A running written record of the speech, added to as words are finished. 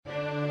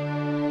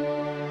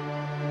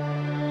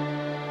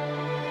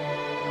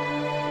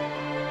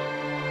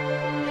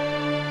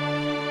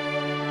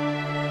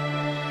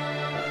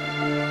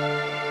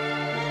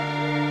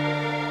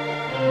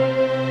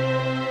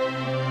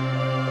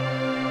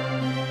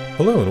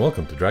Hello and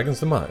welcome to Dragon's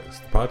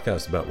Demise, the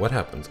podcast about what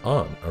happens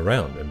on,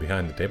 around, and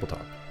behind the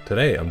tabletop.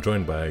 Today I'm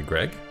joined by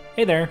Greg.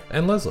 Hey there.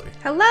 And Leslie.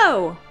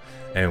 Hello!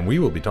 And we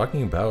will be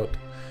talking about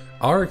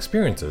our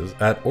experiences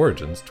at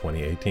Origins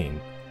 2018.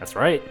 That's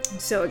right. I'm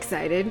so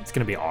excited. It's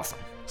going to be awesome.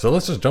 So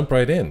let's just jump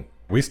right in.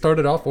 We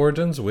started off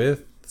Origins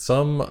with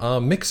some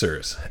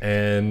mixers,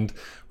 and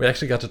we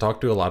actually got to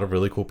talk to a lot of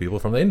really cool people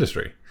from the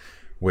industry,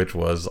 which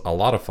was a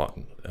lot of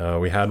fun.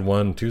 We had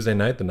one Tuesday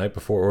night, the night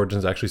before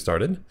Origins actually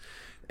started,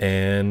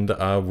 and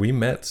we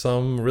met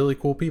some really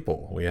cool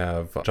people. We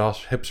have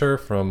Josh Hipser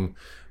from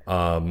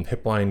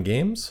Hipline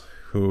Games,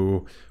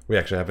 who we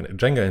actually have a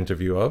Jenga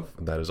interview of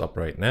that is up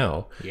right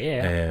now.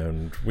 Yeah.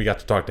 And we got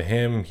to talk to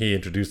him. He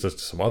introduced us to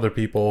some other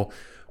people.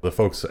 The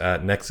folks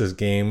at Nexus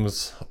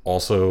Games,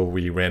 also,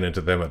 we ran into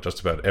them at just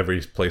about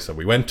every place that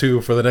we went to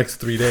for the next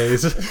 3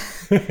 days.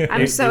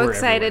 I'm so were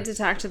excited everywhere. to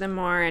talk to them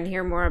more and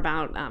hear more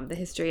about the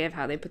history of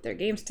how they put their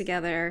games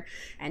together.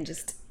 And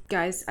just,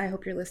 guys, I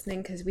hope you're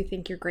listening because we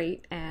think you're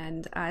great.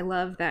 And I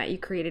love that you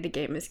created a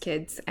game as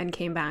kids and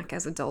came back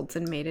as adults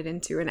and made it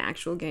into an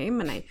actual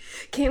game. And I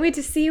can't wait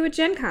to see you at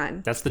Gen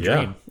Con. That's the Yeah.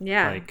 dream.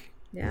 Yeah.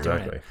 Yeah.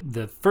 Exactly.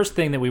 The first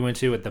thing that we went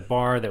to at the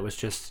bar that was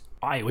just,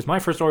 it was my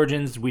first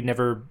Origins. We'd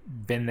never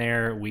been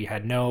there. We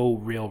had no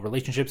real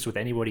relationships with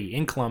anybody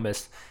in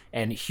Columbus.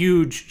 And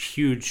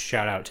huge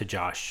shout out to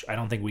Josh. I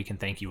don't think we can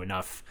thank you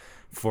enough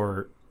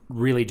for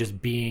really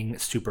just being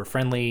super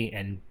friendly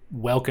and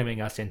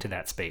welcoming us into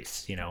that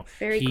space. You know,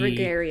 Very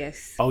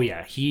gregarious. Oh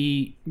yeah,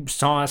 he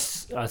saw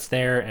us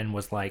there and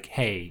was like,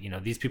 "Hey, you know,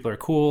 these people are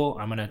cool.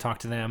 I'm gonna talk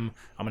to them.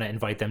 I'm gonna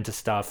invite them to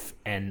stuff."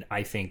 And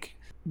I think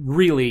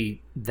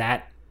really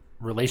that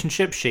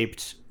relationship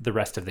shaped the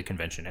rest of the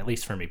convention, at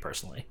least for me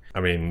personally.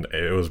 I mean,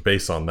 it was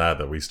based on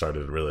that we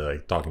started really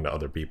like talking to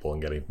other people and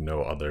getting to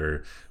know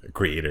other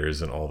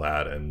creators and all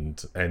that.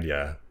 And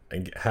yeah,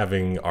 and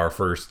having our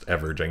first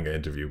ever Jenga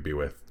interview be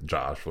with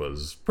Josh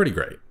was pretty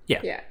great.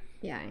 Yeah.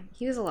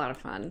 He was a lot of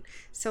fun.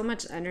 So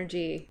much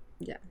energy.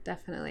 Yeah,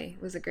 definitely.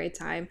 It was a great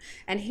time.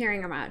 And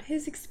hearing about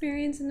his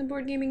experience in the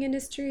board gaming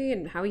industry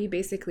and how he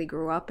basically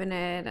grew up in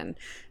it. And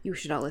you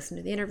should all listen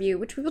to the interview,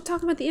 which we will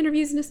talk about the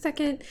interviews in a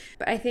second.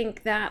 But I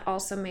think that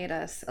also made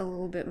us a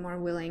little bit more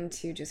willing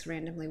to just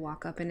randomly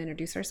walk up and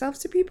introduce ourselves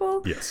to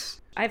people. Yes.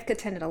 I've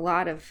attended a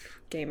lot of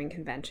gaming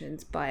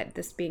conventions, but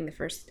this being the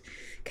first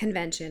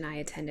convention I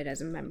attended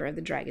as a member of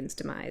the Dragon's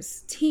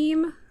Demise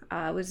team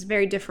was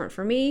very different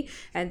for me.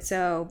 And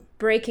so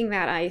breaking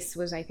that ice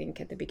was, I think,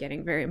 at the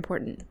beginning, very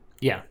important.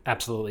 Yeah,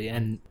 absolutely.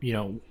 And you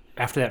know,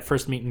 after that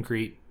first meet and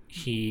greet,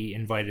 he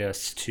invited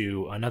us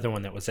to another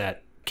one that was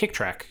at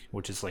KickTrack,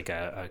 which is like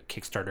a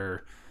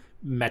Kickstarter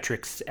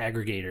metrics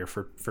aggregator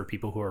for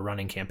people who are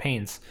running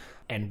campaigns.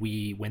 And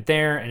we went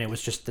there, and it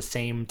was just the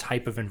same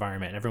type of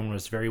environment. Everyone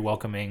was very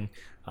welcoming.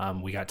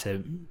 We got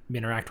to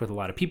interact with a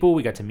lot of people.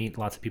 We got to meet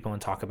lots of people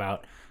and talk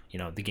about, you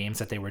know, the games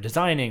that they were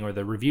designing or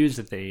the reviews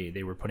that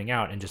they were putting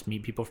out, and just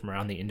meet people from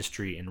around the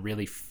industry and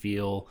really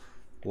feel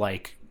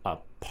like a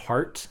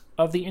part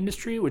of the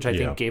industry, which I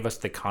think gave us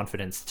the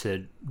confidence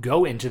to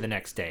go into the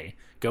next day,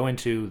 go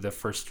into the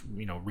first,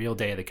 you know, real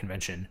day of the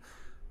convention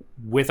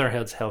with our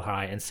heads held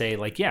high and say,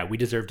 like, yeah, we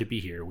deserve to be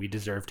here. We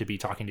deserve to be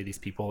talking to these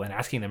people and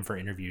asking them for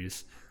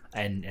interviews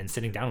and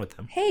sitting down with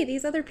them. Hey,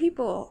 these other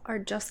people are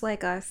just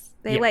like us.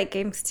 They like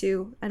games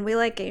too, and we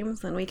like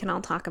games, and we can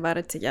all talk about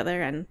it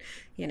together and,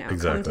 you know,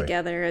 come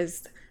together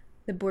as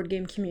the board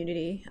game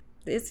community.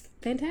 It's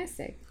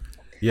fantastic.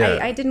 Yeah.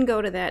 I didn't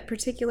go to that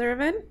particular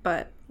event,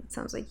 but it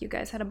sounds like you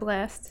guys had a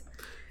blast.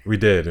 We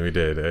did.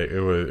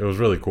 It was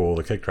really cool.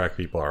 The KickTrack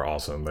people are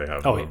awesome. They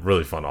have a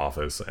really fun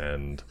office,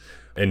 and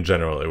in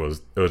general, it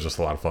was just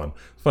a lot of fun.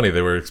 It's funny,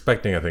 they were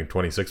expecting, I think,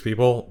 26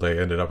 people. They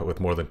ended up with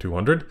more than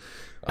 200.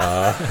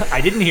 I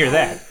didn't hear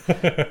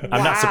that.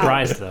 I'm not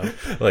surprised though.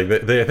 Like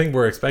they I think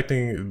we're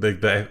expecting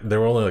there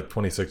were only like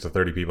 26 to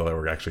 30 people that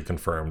were actually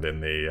confirmed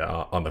in the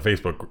on the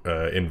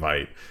Facebook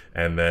invite,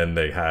 and then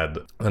they had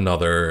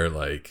another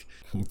like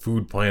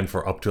food plan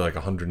for up to like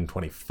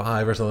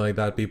 125 or something like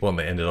that people, and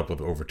they ended up with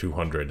over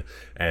 200,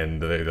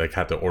 and they like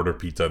had to order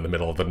pizza in the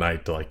middle of the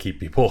night to like keep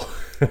people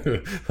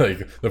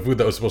like the food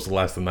that was supposed to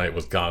last the night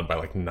was gone by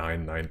like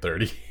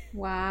 9:30.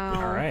 Wow.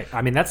 All right.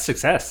 I mean, that's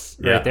success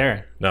right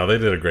there. No, they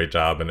did a great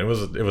job, and it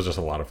was just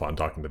a lot of fun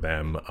talking to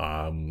them.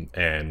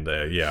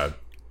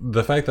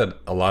 The fact that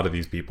a lot of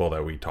these people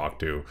that we talked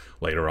to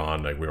later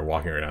on, like we were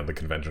walking around the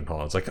convention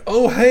hall, it's like,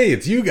 oh hey,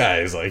 it's you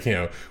guys. Like, you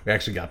know, we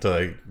actually got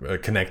to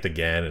like connect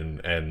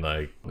again, and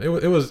like it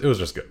was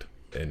just good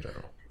in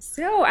general.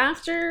 So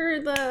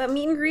after the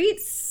meet and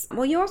greets,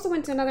 well, you also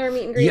went to another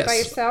meet and greet by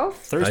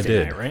yourself.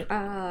 Thursday night, right?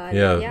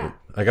 Yeah.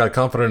 I got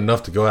confident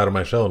enough to go out of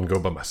my shell and go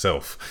by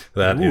myself.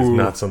 That is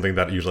not something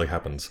that usually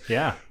happens.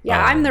 Yeah.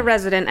 Yeah, I'm the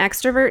resident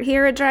extrovert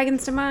here at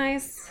Dragon's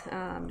Demise.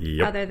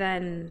 Other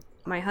than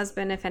my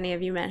husband, if any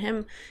of you met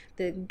him,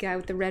 the guy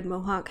with the red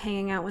mohawk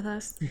hanging out with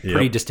us.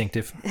 Pretty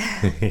distinctive.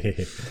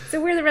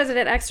 So we're the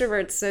resident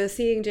extroverts, so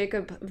seeing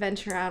Jacob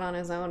venture out on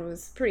his own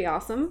was pretty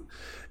awesome.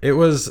 It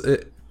was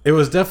It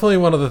was definitely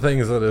one of the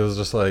things that it was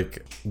just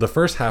like the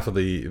first half of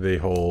the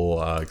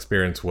whole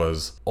experience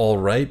was all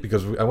right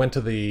because I went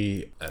to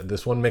the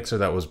this one mixer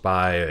that was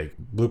by like,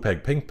 Blue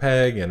Peg Pink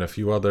Peg and a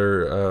few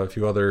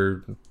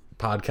other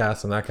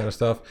podcasts and that kind of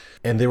stuff,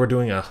 and they were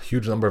doing a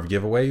huge number of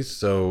giveaways,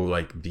 so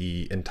like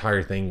the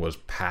entire thing was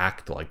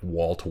packed like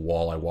wall to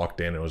wall. I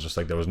walked in, it was just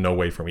like there was no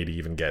way for me to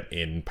even get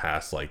in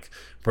past like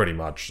pretty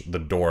much the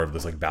door of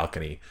this like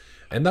balcony,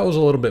 and that was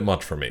a little bit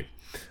much for me.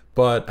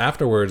 But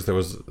afterwards, there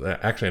was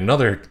actually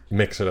another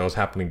mixer that was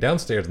happening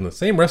downstairs in the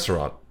same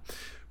restaurant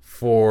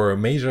for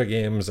Meija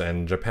games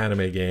and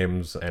Japanime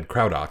games and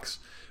Crowdox,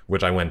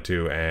 which I went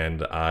to,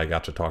 and I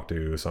got to talk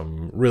to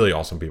some really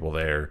awesome people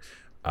there.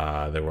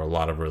 There were a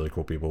lot of really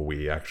cool people.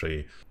 We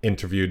actually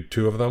interviewed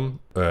two of them.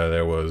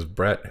 There was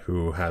Brett,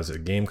 who has a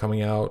game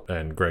coming out,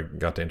 and Greg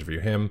got to interview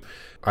him.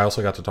 I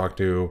also got to talk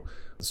to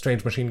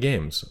Strange Machine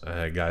Games,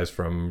 guys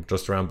from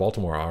just around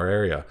Baltimore, our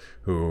area,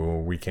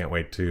 who we can't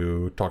wait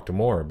to talk to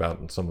more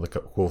about some of the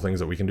cool things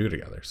that we can do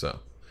together. So,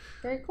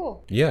 very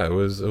cool. Yeah, it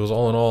was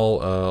all in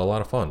all a lot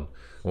of fun.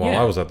 While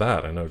Yeah. I was at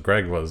that, I know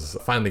Greg was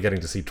finally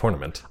getting to see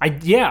Tournament.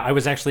 I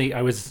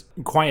was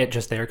quiet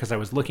just there because I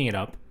was looking it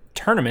up.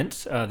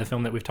 Tournament, the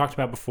film that we've talked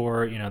about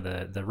before, you know,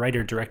 the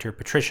writer director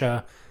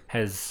Patricia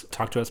has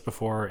talked to us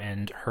before,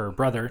 and her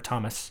brother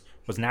Thomas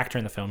was an actor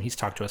in the film. He's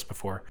talked to us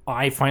before.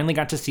 I finally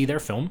got to see their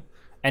film,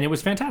 and it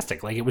was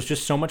fantastic. Like, it was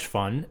just so much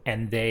fun,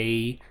 and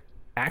they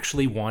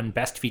actually won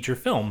Best Feature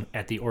Film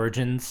at the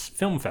Origins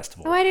Film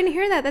Festival. Oh, I didn't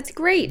hear that. That's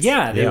great.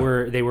 Yeah, they Yeah.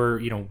 were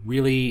you know,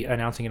 really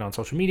announcing it on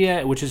social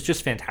media, which is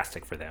just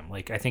fantastic for them.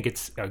 Like, I think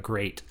it's a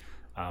great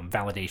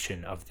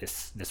validation of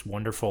this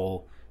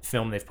wonderful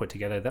film they've put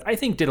together that I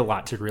think did a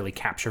lot to really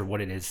capture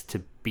what it is to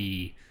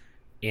be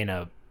in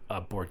a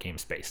board game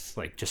space.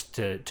 Like, just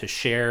to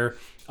share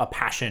a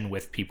passion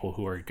with people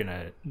who are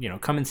gonna, you know,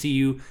 come and see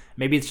you.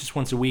 Maybe it's just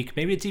once a week,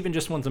 maybe it's even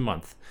just once a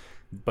month,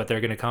 but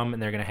they're gonna come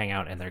and they're gonna hang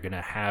out and they're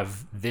gonna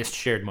have this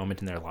shared moment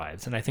in their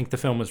lives. And I think the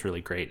film was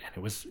really great, and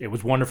it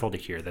was wonderful to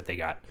hear that they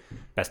got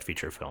Best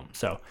Feature Film.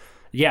 So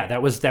yeah,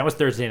 that was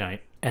Thursday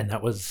night, and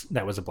that was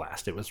a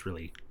blast. It was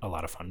really a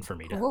lot of fun for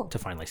me Cool. to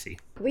finally see.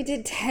 We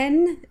did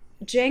 10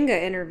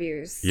 Jenga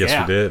interviews. Yes,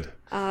 Yeah. we did.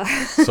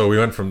 So we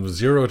went from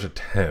 0 to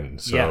 10.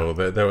 So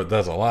Yeah.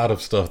 that's a lot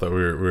of stuff that we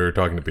were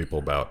talking to people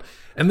about.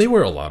 And they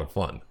were a lot of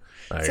fun.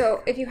 Like,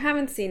 So if you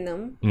haven't seen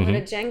them, what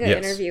a Jenga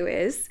Yes. interview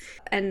is,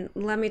 and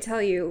let me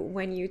tell you,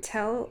 when you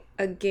tell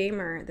a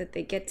gamer that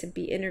they get to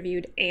be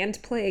interviewed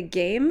and play a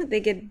game, they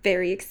get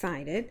very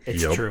excited.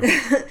 It's Yep. true.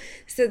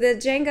 So the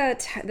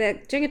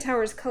Jenga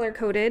tower is color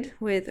coded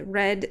with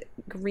red,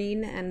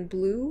 green, and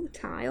blue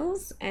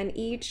tiles, and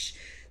each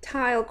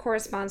tile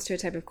corresponds to a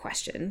type of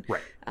question.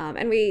 Right.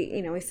 And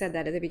we said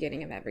that at the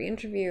beginning of every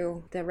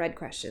interview. The red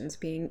questions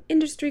being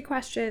industry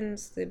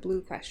questions, the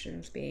blue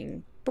questions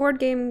being board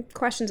game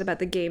questions about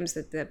the games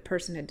that the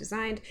person had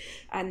designed,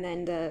 and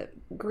then the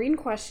green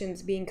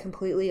questions being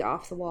completely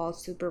off the wall,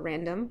 super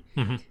random.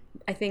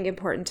 I think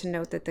important to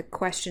note that the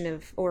question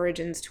of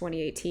Origins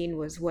 2018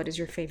 was, what is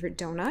your favorite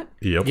donut?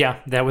 Yep. Yeah,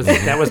 that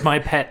was my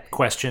pet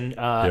question.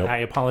 I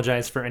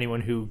apologize for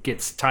anyone who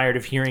gets tired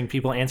of hearing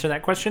people answer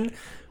that question,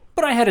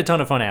 but I had a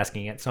ton of fun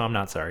asking it, so I'm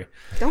not sorry.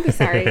 Don't be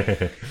sorry.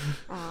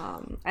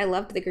 I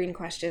loved the green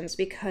questions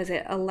because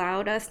it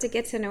allowed us to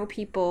get to know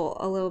people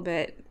a little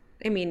bit.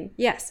 I mean,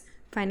 yes,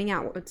 finding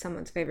out what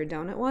someone's favorite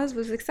donut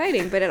was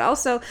exciting, but it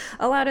also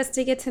allowed us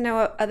to get to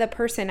know the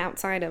person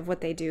outside of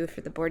what they do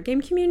for the board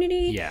game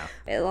community. Yeah.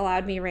 It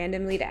allowed me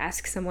randomly to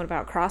ask someone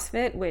about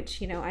CrossFit,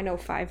 which, I know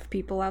 5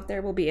 people out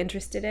there will be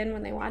interested in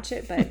when they watch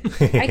it, but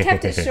I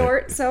kept it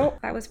short, so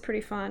that was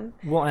pretty fun.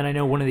 Well, and I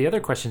know one of the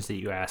other questions that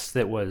you asked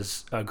that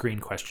was a green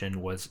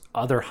question was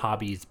other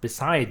hobbies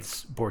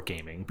besides board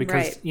gaming,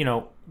 because,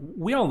 Right.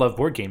 We all love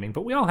board gaming,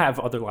 but we all have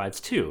other lives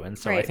too. And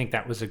so I Right. think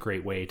that was a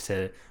great way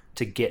to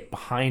get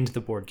behind the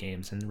board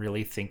games and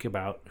really think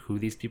about who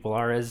these people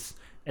are as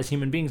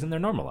human beings in their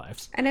normal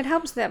lives. And it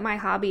helps that my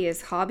hobby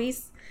is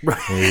hobbies.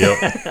 Yep.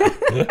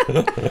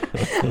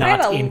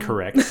 Not a-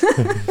 incorrect.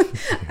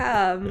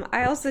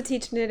 I also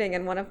teach knitting,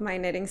 and one of my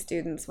knitting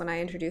students, when I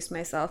introduced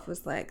myself,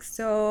 was like,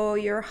 so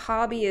your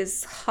hobby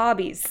is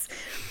hobbies.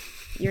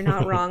 You're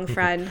not wrong,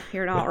 friend.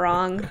 You're not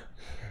wrong.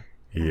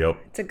 Yep.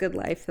 It's a good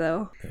life,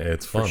 though.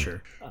 It's fun. For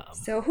sure.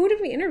 So who did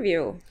we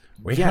interview?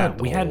 We Yeah, had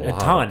we had a lot of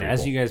ton.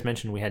 As people. you guys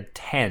mentioned, we had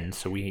 10.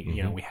 So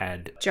we, we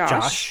had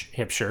Josh.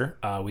 Hipsher.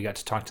 We got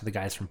to talk to the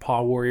guys from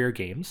Paw Warrior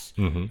Games,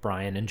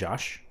 Brian and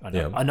Josh,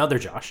 Yep. another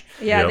Josh.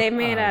 Yeah, Yep. they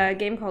made a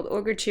game called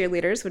Ogre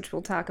Cheerleaders, which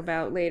we'll talk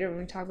about later when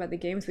we talk about the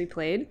games we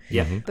played.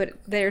 Yeah. But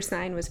their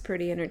sign was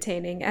pretty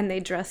entertaining, and they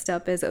dressed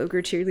up as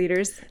Ogre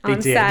Cheerleaders on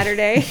did.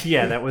 Saturday.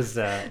 Yeah, that was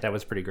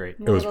pretty great.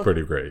 It was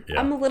pretty great.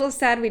 Yeah. I'm a little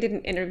sad we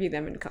didn't interview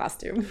them in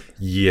costume.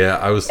 Yeah,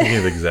 I was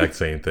thinking the exact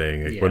same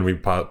thing. Like, Yeah. when we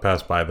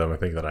passed by them, I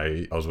think that I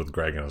was with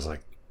Greg and I was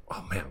like,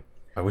 oh man,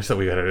 I wish that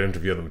we had to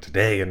interview them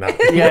today and not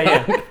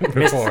Yeah.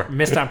 before.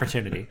 Missed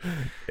opportunity.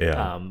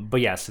 Yeah.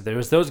 But yeah, so there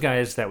was those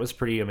guys. That was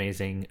pretty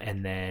amazing.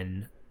 And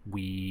then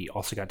We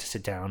also got to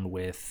sit down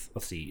with,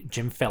 let's see,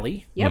 Jim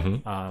Felly. Yep.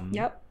 Mm-hmm.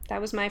 Yep. That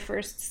was my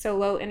first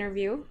solo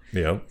interview.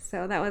 Yeah.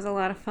 So that was a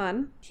lot of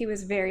fun. He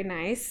was very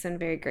nice and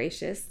very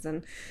gracious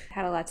and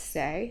had a lot to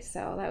say.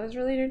 So that was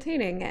really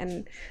entertaining.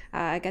 And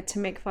I got to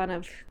make fun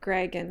of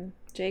Greg and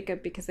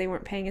Jacob because they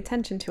weren't paying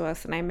attention to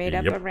us. And I made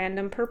up a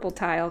random purple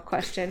tile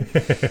question.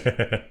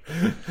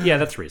 Yeah,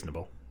 that's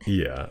reasonable.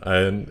 Yeah,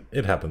 and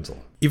it happens a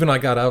lot. Even I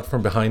got out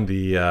from behind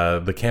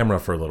the camera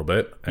for a little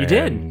bit. You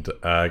did? And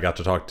I got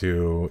to talk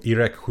to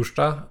Irek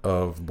Huszta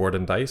of Board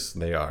and Dice.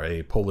 They are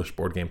a Polish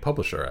board game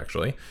publisher,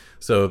 actually.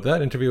 So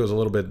that interview was a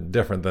little bit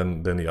different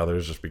than the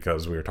others, just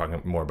because we were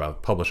talking more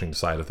about publishing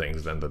side of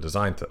things than the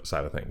design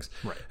side of things.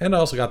 Right. And I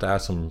also got to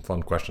ask some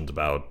fun questions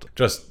about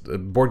just the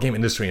board game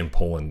industry in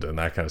Poland and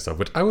that kind of stuff,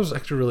 which I was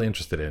actually really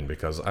interested in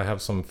because I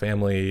have some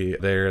family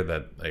there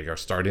that are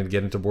starting to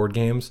get into board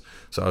games.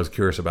 So I was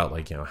curious about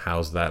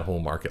how's that whole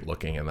market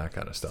looking and that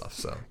kind of stuff.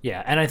 So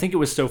yeah, and I think it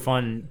was so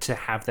fun to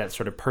have that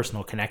sort of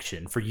personal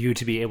connection for you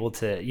to be able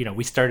to,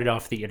 we started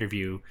off the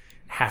interview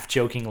half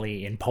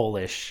jokingly in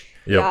Polish.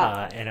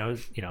 Yep. And I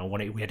was,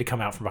 when we had to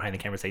come out from behind the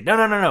camera and say,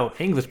 no,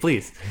 English,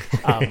 please.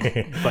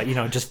 But,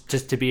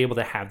 just to be able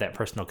to have that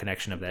personal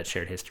connection of that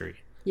shared history.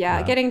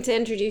 Yeah, getting to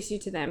introduce you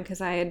to them because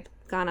I had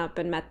gone up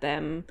and met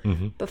them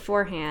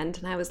beforehand.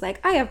 And I was like,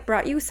 I have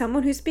brought you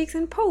someone who speaks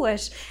in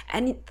Polish.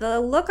 And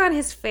the look on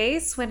his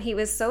face when he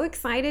was so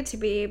excited to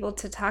be able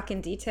to talk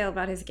in detail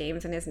about his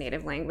games in his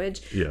native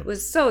language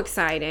was so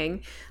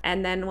exciting.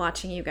 And then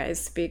watching you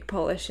guys speak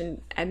Polish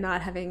and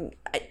not having...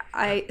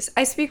 I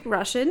speak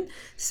Russian,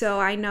 so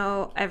I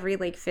know every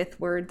fifth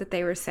word that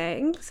they were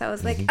saying. So I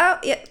was like, oh,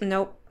 yeah,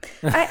 nope.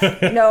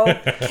 No.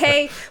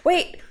 Okay,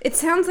 wait. It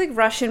sounds like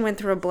Russian went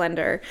through a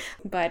blender,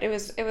 but it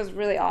was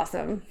really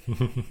awesome.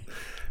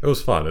 It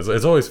was fun.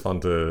 It's always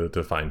fun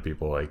to find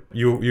people like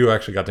you. You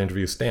actually got to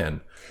interview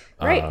Stan,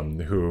 right.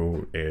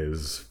 Who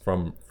is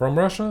from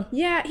Russia.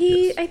 Yeah,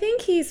 I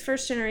think he's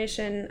first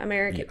generation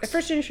American,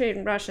 first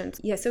generation Russian.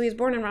 Yeah, so he was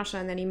born in Russia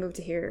and then he moved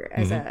to here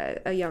as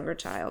a younger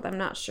child. I'm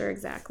not sure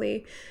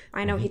exactly.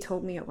 I know he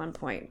told me at one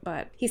point,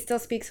 but he still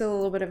speaks with a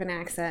little bit of an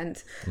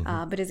accent.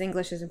 But his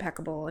English is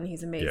impeccable and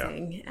he's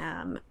amazing.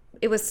 Yeah.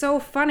 It was so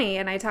funny,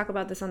 and I talk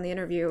about this on the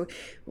interview.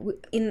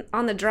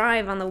 On the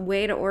drive, on the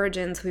way to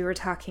Origins, we were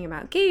talking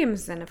about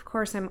games, and of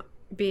course,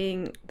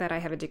 being that I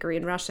have a degree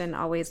in Russian,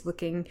 always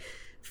looking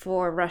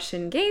for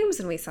Russian games,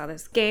 and we saw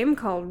this game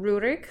called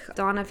Rurik,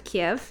 Dawn of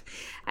Kiev,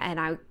 and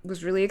I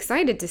was really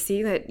excited to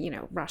see that,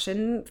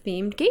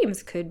 Russian-themed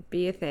games could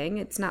be a thing.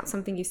 It's not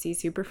something you see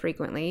super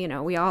frequently.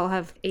 We all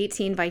have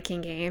 18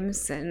 Viking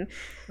games and...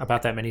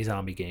 about that many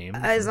zombie games.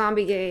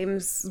 Zombie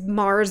games,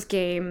 Mars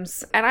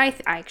games, and I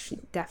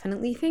actually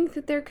definitely think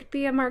that there could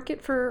be a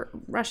market for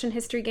Russian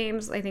history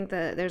games. I think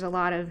that there's a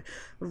lot of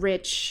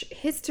rich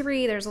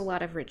history, there's a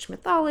lot of rich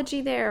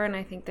mythology there, and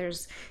I think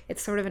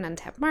it's sort of an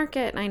untapped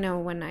market. And I know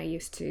when I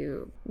used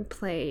to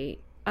play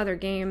other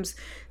games,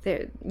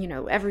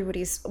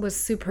 everybody was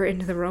super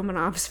into the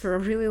Romanovs for a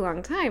really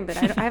long time, but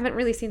I haven't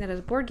really seen that as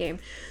a board game.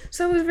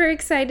 So I was very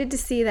excited to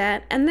see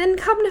that. And then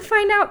come to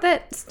find out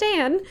that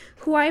Stan,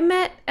 who I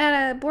met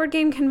at a board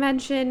game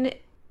convention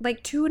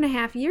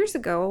 1.5 years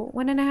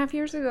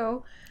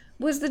ago,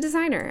 was the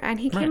designer. And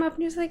he came up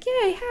and he was like,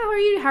 "Yay, how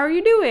are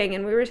you doing?"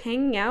 And we were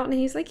hanging out and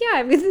he's like, "Yeah,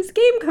 I've got this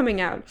game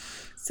coming out."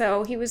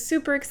 So he was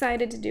super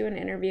excited to do an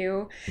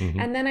interview.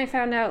 And then I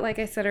found out, like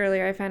I said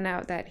earlier,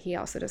 that he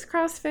also does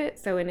CrossFit.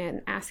 So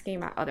in asking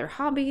about other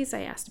hobbies,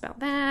 I asked about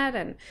that.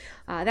 And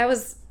that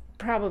was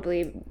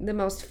probably the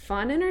most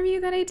fun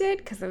interview that I did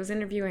because I was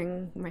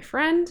interviewing my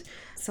friend.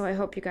 So I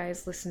hope you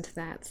guys listen to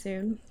that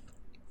soon.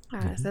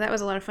 So that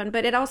was a lot of fun.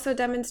 But it also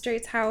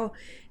demonstrates how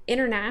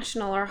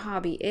international our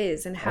hobby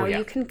is and how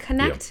you can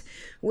connect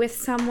with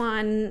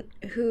someone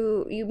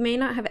who you may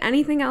not have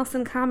anything else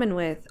in common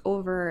with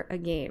over a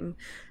game.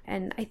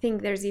 And I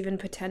think there's even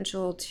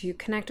potential to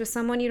connect with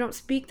someone you don't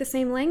speak the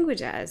same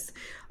language as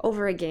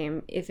over a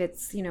game. If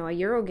it's, a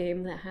Euro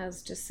game that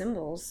has just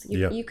symbols,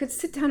 you could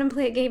sit down and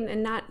play a game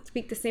and not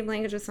speak the same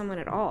language with someone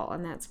at all.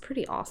 And that's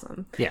pretty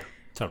awesome. Yeah,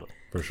 totally.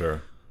 For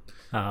sure.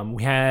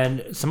 We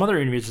had some other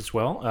interviews as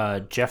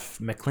well. Jeff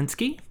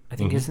McClinsky, I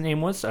think his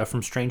name was,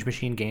 from Strange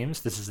Machine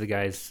Games. This is the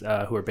guys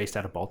who are based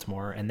out of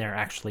Baltimore, and they're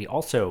actually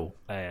also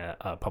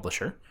a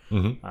publisher.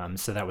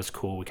 So that was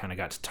cool. We kind of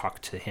got to talk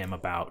to him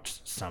about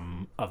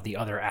some of the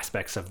other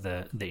aspects of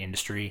the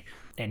industry.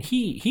 And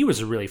he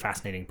was a really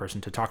fascinating person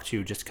to talk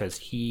to just because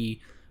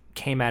he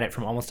came at it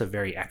from almost a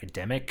very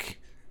academic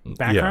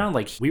background.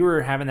 We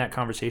were having that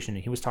conversation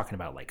and he was talking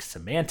about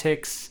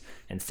semantics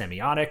and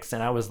semiotics,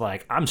 and I was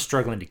like, I'm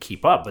struggling to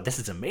keep up, but this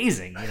is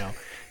amazing.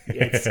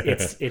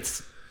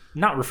 It's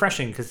not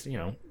refreshing because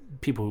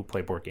people who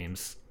play board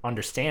games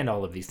understand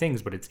all of these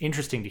things, but it's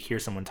interesting to hear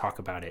someone talk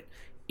about it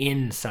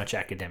in such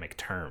academic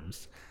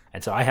terms.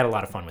 And so I had a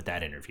lot of fun with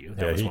that interview.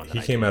 That was one that he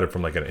I came did. at it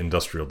from like an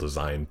industrial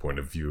design point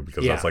of view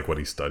because that's like what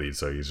he studied.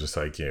 So he's just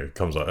like,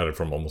 comes at it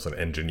from almost an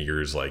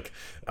engineer's like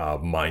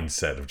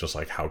mindset of just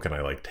like, how can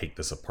I like take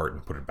this apart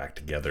and put it back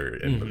together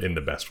in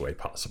the best way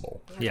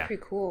possible. That's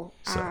pretty cool.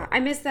 I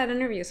missed that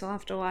interview, so I'll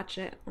have to watch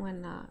it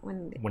when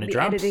it the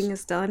drops. editing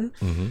is done.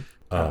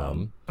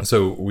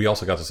 So we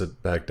also got to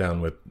sit back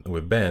down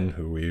with Ben,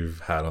 who we've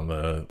had on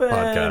the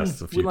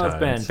podcast a few times.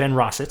 We love Ben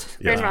Rossett.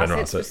 Yes, Ben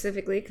Rossett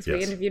specifically, because we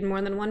Yes. interviewed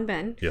more than one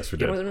Ben. Yes, we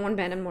did. More than one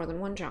Ben and more than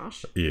one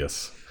Josh.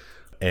 Yes.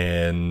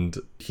 And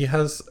he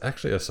has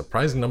actually a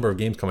surprising number of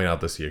games coming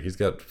out this year. He's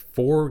got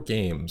 4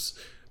 games,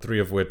 3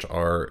 of which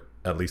are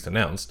at least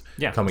announced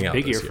coming out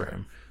big this year year. for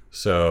him.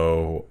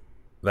 So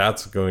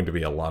that's going to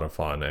be a lot of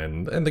fun.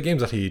 And the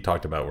games that he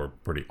talked about were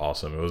pretty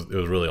awesome. It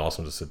was really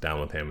awesome to sit down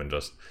with him and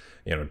just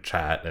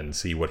chat and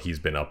see what he's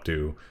been up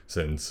to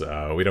since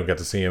we don't get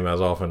to see him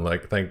as often.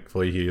 Like,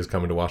 thankfully, he is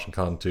coming to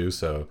WashingCon too,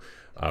 so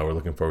we're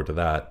looking forward to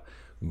that.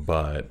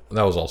 But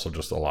that was also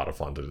just a lot of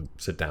fun to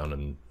sit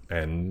down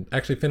and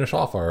actually finish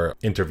off our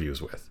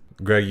interviews with.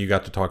 Greg, you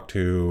got to talk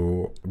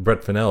to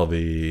Brett Fennell,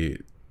 the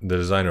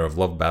designer of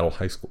Love Battle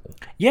High School.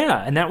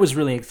 Yeah, and that was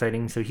really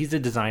exciting. So he's a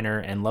designer,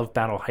 and Love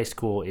Battle High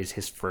School is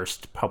his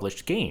first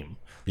published game.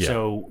 Yeah.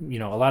 So,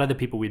 a lot of the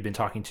people we've been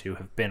talking to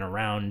have been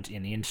around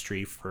in the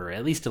industry for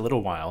at least a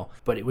little while,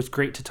 but it was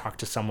great to talk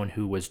to someone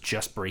who was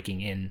just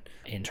breaking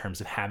in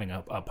terms of having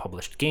a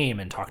published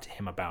game, and talk to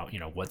him about,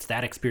 what's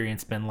that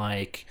experience been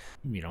like?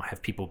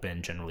 Have people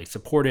been generally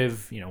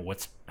supportive?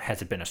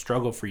 Has it been a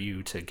struggle for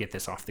you to get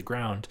this off the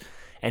ground?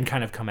 And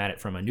kind of come at it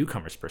from a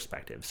newcomer's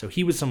perspective. So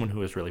he was someone who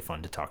was really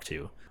fun to talk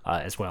to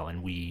as well,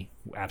 and we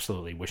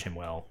absolutely wish him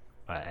well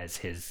as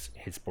his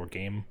board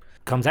game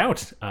comes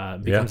out,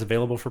 becomes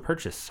available for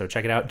purchase. So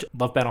check it out.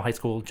 Love Battle High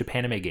School,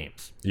 Japanime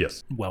Games.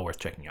 Yes. Well worth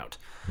checking out.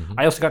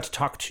 I also got to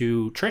talk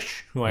to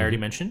Trish, who I already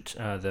mentioned,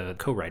 the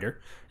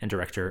co-writer and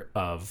director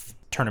of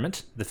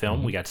Tournament, the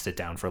film. We got to sit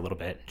down for a little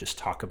bit and just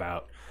talk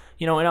about,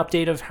 an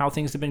update of how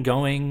things have been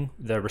going,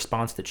 the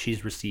response that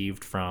she's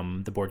received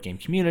from the board game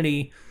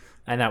community.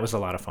 And that was a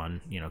lot of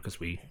fun, because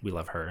we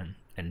love her,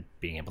 and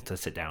being able to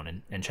sit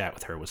down and chat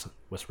with her was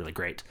really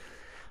great.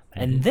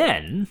 And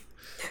then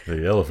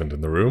the elephant in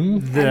the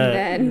room,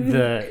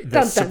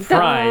 the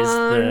surprise,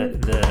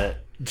 the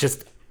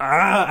just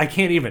I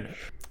can't even.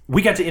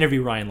 We got to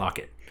interview Ryan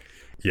Lockett.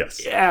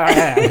 Yes. Yeah,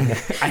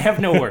 I have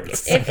no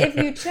words. If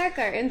you check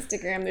our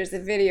Instagram, there's a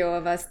video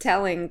of us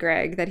telling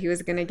Greg that he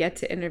was going to get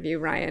to interview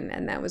Ryan,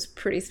 and that was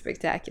pretty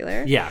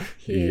spectacular. Yeah.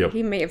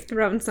 He may have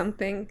thrown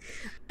something.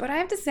 But I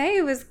have to say,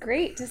 it was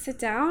great to sit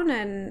down,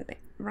 and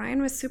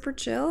Ryan was super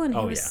chill, and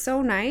he was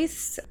so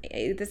nice.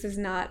 This is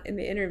not in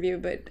the interview,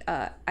 but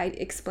I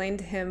explained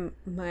to him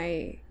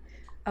my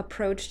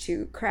approach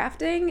to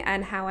crafting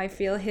and how I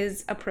feel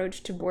his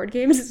approach to board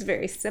games is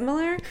very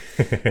similar.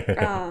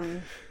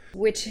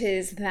 Which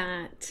is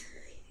that,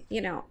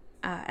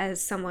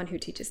 as someone who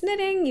teaches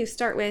knitting, you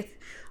start with,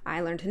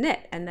 I learned to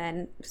knit. And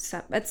then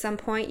at some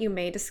point you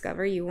may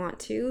discover you want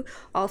to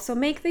also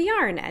make the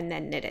yarn and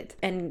then knit it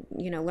and,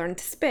 learn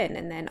to spin.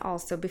 And then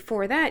also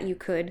before that, you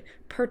could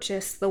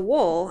purchase the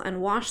wool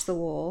and wash the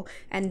wool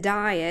and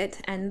dye it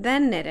and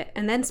then knit it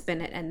and then spin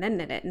it and then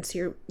knit it. And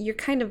so you're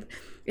kind of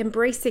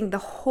embracing the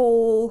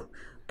whole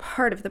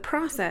part of the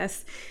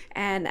process.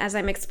 And as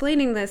I'm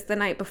explaining this the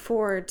night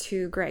before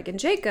to Greg and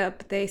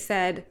Jacob, they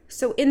said,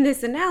 so in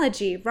this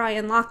analogy,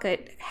 Ryan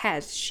Lockett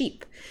has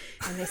sheep.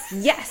 And they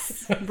said,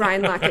 yes,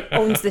 Ryan Lockett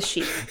owns the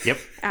sheep. Yep.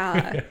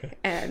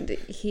 And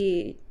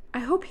I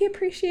hope he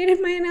appreciated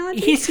my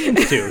analogy. He seemed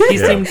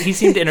to. He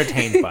seemed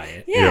entertained by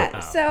it. Yeah.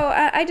 So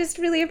I just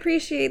really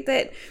appreciate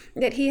that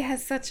he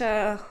has such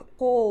a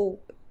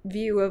whole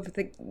view of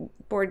the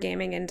board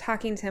gaming, and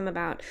talking to him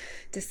about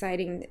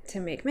deciding to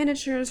make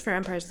miniatures for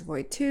Empires of the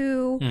Void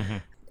 2.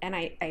 And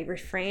I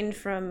refrained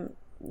from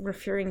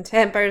referring to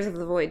Empires of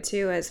the Void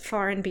 2 as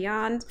far and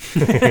beyond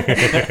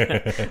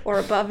or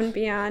above and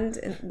beyond,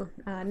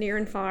 and near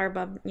and far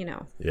above,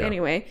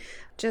 Anyway,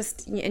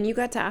 and you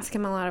got to ask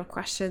him a lot of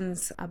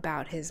questions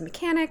about his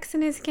mechanics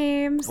in his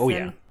games.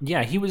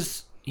 Yeah, he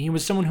was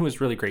someone who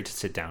was really great to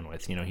sit down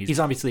with. He's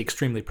obviously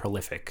extremely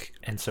prolific,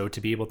 and so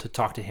to be able to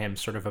talk to him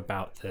sort of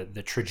about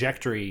the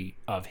trajectory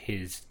of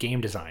his game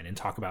design and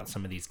talk about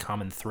some of these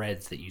common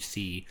threads that you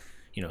see,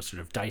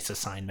 sort of dice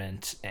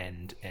assignment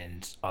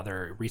and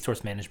other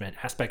resource management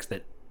aspects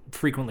that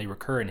frequently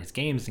recur in his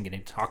games, and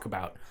getting to talk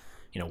about,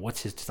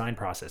 what's his design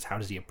process? How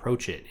does he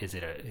approach it? Is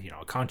it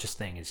a conscious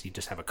thing? Does he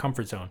just have a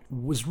comfort zone?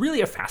 Was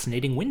really a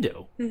fascinating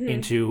window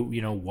into,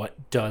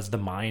 what does the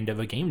mind of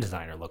a game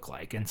designer look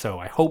like? And so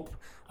I hope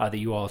that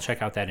you all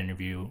check out that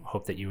interview.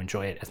 Hope that you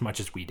enjoy it as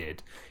much as we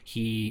did.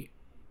 He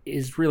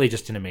is really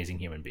just an amazing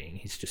human being.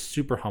 He's just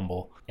super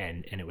humble,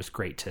 and it was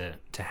great to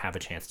have a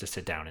chance to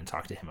sit down and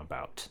talk to him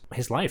about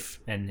his life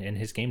and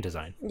his game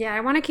design. Yeah, I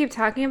want to keep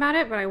talking about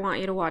it, but I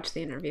want you to watch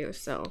the interview.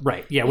 So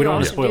right, yeah, we don't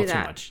want to spoil too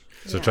much.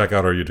 So check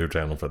out our YouTube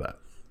channel for that.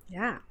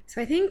 Yeah.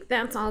 So I think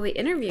that's all the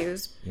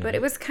interviews, but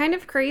it was kind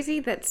of crazy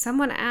that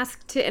someone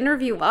asked to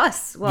interview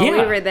us while we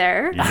Yeah. were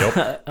there.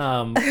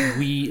 Yep.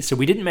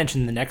 We didn't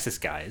mention the Nexus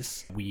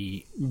guys.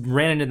 We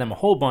ran into them a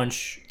whole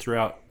bunch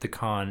throughout the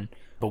con,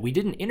 but we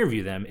didn't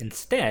interview them.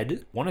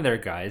 Instead, one of their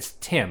guys,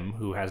 Tim,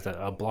 who has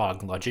a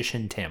blog,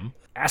 Logician Tim,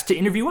 asked to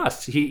interview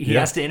us. He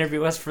asked to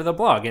interview us for the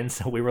blog, and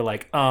so we were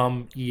like,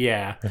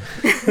 yeah.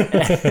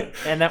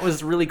 And that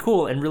was really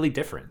cool and really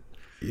different.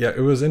 Yeah,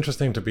 it was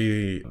interesting to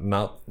be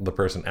not the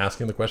person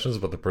asking the questions,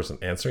 but the person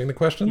answering the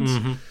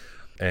questions.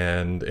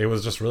 And it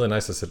was just really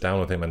nice to sit down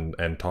with him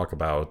and talk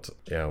about,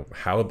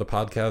 how the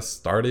podcast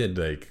started,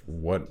 like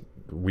what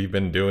we've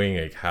been doing,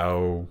 like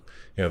how,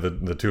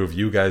 the two of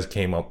you guys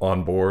came up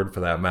on board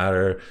for that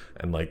matter,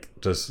 and like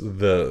just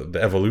the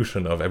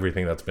evolution of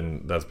everything that's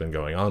been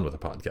going on with the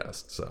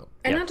podcast. So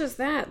And not just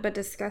that, but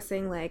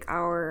discussing like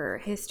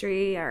our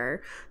history,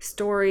 our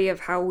story of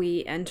how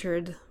we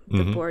entered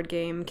the board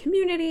game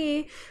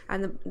community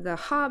and the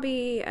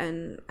hobby,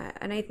 and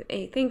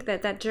I think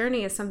that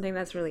journey is something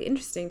that's really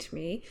interesting to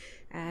me,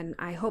 and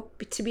I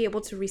hope to be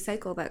able to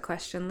recycle that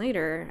question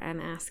later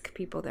and ask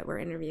people that we're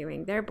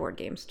interviewing their board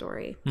game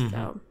story.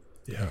 So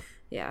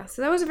yeah,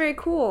 so that was very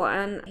cool,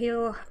 and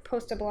he'll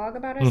post a blog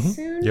about us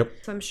soon. Yep.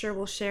 So I'm sure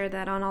we'll share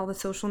that on all the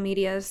social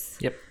medias.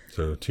 Yep.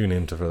 So tune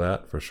in for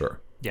that for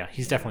sure. Yeah,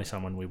 he's definitely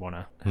someone we want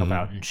to help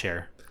out and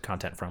share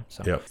content from.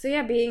 So Yep. So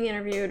yeah, being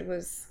interviewed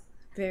was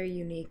very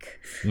unique.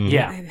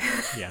 yeah,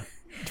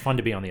 it's fun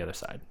to be on the other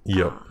side.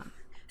 Yep.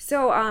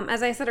 So,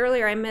 as I said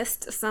earlier, I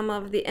missed some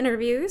of the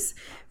interviews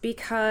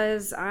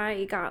because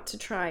I got to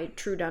try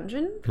True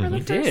Dungeon for the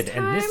You first did,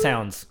 time. and this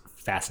sounds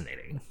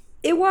fascinating.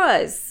 It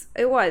was.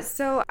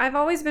 So I've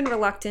always been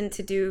reluctant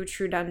to do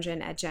True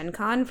Dungeon at Gen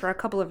Con for a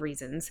couple of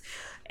reasons.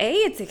 A,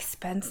 it's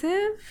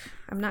expensive.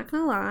 I'm not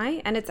going to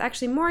lie. And it's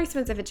actually more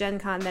expensive at Gen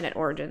Con than at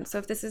Origins. So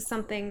if this is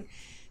something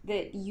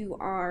that you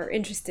are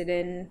interested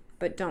in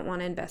but don't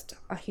want to invest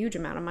a huge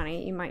amount of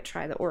money, you might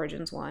try the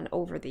Origins one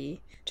over the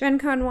Gen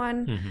Con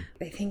one.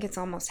 I think it's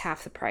almost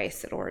half the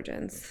price at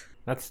Origins.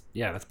 That's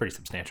pretty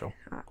substantial.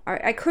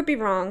 I could be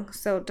wrong,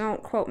 so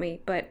don't quote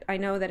me, but I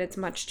know that it's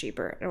much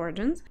cheaper at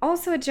Origins.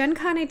 Also, at Gen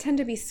Con, I tend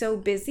to be so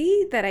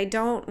busy that I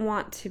don't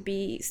want to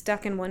be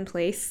stuck in one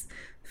place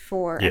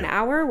for an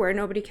hour where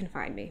nobody can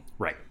find me.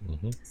 Right.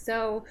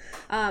 So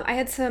I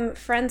had some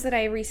friends that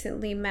I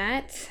recently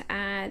met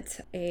at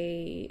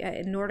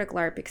a Nordic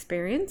LARP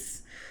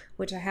experience,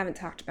 which I haven't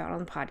talked about on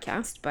the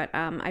podcast, but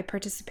I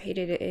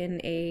participated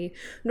in a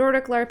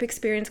Nordic LARP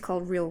experience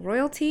called Real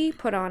Royalty,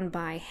 put on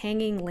by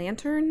Hanging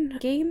Lantern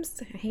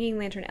Games, Hanging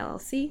Lantern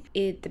LLC,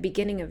 at the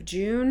beginning of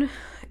June,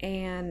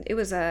 and it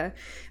was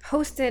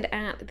hosted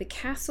at the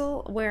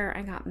castle where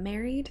I got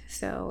married,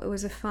 so it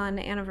was a fun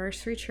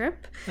anniversary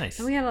trip. Nice.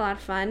 And we had a lot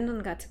of fun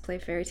and got to play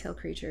fairy tale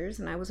creatures,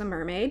 and I was a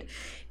mermaid,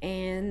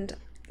 and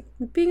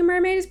being a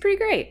mermaid is pretty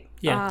great.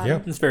 Yeah,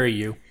 it's very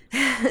you.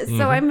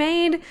 So I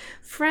made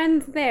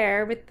friends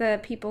there with the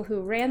people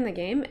who ran the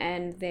game,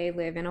 and they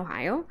live in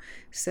Ohio.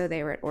 So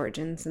they were at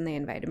Origins, and they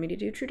invited me to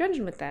do True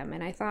Dungeon with them.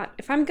 And I thought,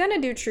 if I'm going to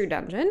do True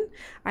Dungeon,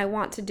 I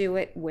want to do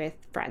it with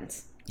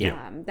friends.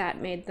 Yeah.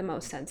 That made the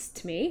most sense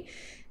to me.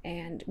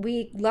 And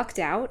we lucked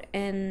out,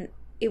 and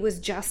it was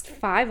just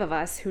 5 of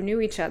us who knew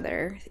each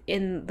other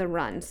in the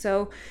run.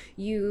 So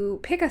you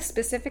pick a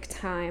specific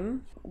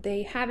time.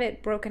 They have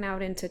it broken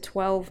out into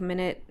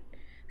 12-minute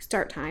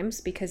start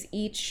times because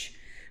each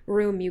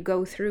room you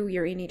go through,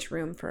 you're in each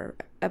room for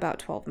about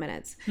 12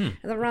 minutes.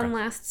 The run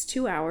lasts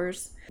 2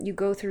 hours. You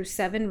go through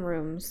 7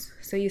 rooms.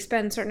 So you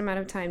spend a certain amount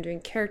of time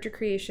doing character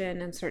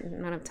creation and a certain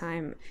amount of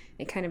time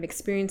in kind of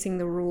experiencing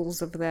the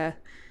rules of the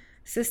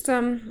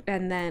system,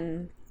 and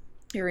then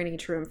you're in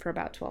each room for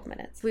about 12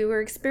 minutes. We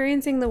were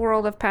experiencing the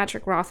world of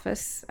Patrick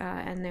Rothfuss,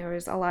 and there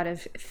was a lot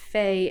of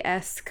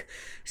Fae-esque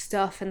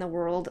stuff in the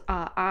world.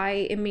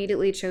 I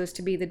immediately chose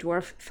to be the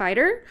dwarf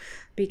fighter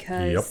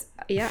because,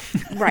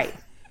 right.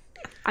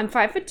 I'm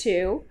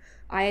 5'2".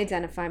 I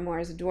identify more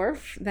as a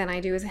dwarf than I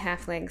do as a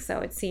halfling, so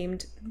it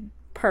seemed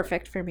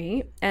perfect for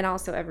me. And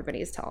also,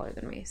 everybody is taller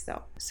than me,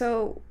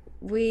 so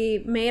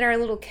we made our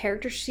little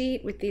character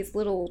sheet with these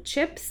little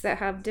chips that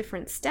have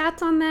different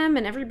stats on them,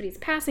 and everybody's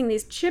passing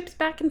these chips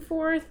back and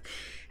forth,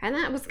 and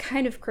that was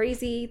kind of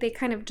crazy. They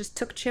kind of just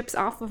took chips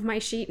off of my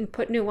sheet and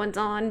put new ones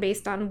on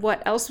based on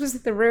what else was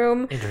in the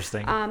room.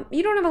 Interesting.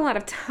 You don't have a lot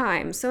of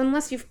time, so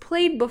unless you've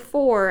played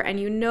before and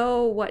you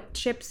know what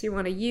chips you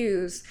want to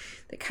use,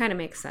 that kind of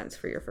makes sense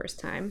for your first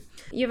time.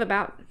 You have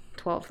about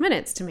 12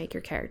 minutes to make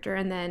your character,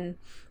 and then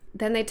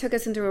they took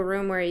us into a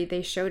room where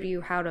they showed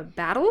you how to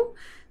battle.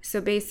 So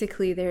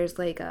basically there's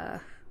like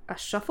a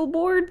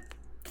shuffleboard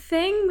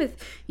thing with,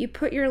 you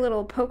put your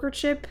little poker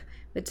chip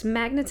that's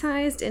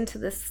magnetized into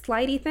this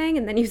slidey thing,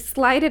 and then you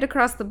slide it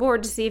across the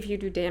board to see if you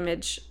do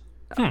damage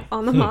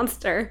on the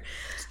monster.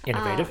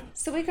 Innovative.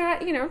 So we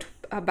got,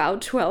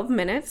 about 12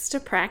 minutes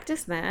to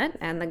practice that,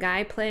 and the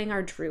guy playing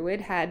our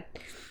druid had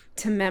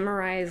to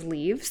memorize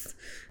leaves,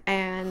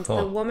 and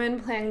the woman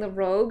playing the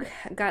rogue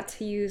got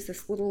to use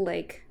this little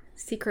like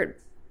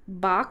secret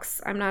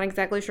box. I'm not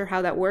exactly sure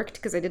how that worked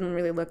because I didn't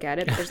really look at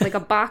it. There's like a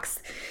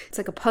box. It's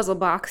like a puzzle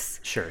box.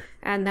 Sure.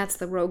 And that's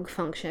the rogue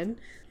function.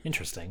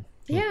 Interesting.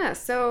 Yeah,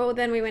 so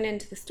then we went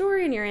into the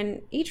story, and you're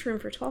in each room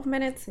for 12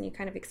 minutes, and you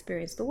kind of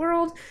experience the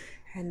world,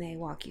 and they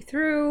walk you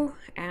through,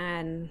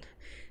 and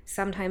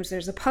sometimes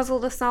there's a puzzle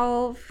to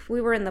solve.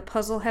 We were in the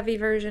puzzle-heavy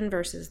version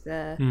versus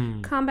the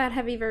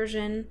combat-heavy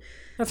version.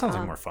 That sounds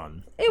like more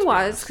fun. It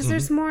was, because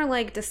there's more,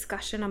 like,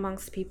 discussion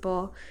amongst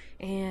people,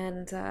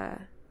 and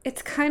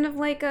it's kind of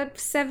like a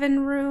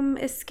 7-room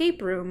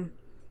escape room.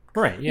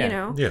 Right, yeah. You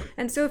know? Yeah.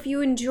 And so if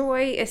you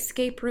enjoy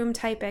escape room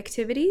type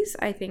activities,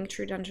 I think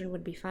True Dungeon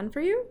would be fun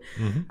for you.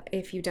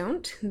 If you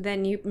don't,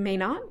 then you may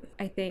not.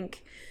 I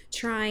think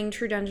trying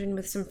True Dungeon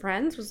with some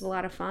friends was a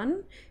lot of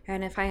fun.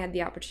 And if I had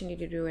the opportunity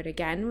to do it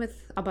again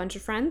with a bunch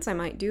of friends, I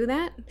might do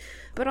that.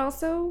 But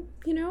also,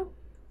 you know,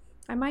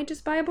 I might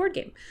just buy a board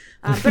game.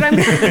 But I'm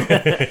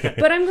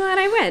but I'm glad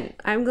I went.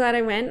 I'm glad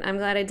I went. I'm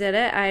glad I did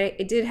it.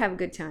 I did have a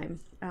good time.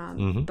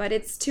 But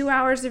it's 2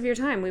 hours of your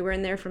time. We were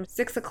in there from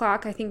 6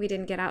 o'clock. I think we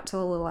didn't get out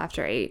till a little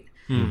after 8.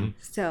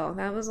 So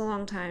that was a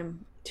long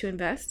time to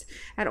invest.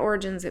 At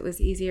Origins, it was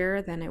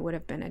easier than it would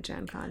have been at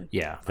Gen Con.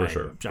 Yeah, For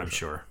sure. I'm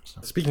sure.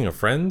 So. Speaking of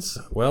friends,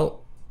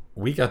 well,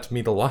 we got to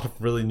meet a lot of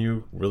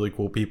really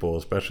cool people,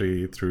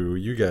 especially through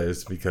you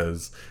guys,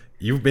 because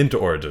you've been to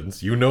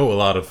Origins. You know a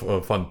lot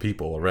of fun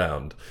people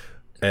around.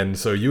 And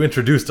so you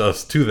introduced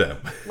us to them.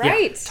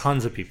 Right. Yeah,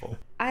 tons of people.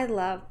 I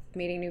love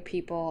meeting new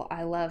people.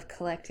 I love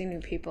collecting new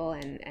people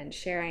and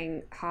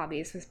sharing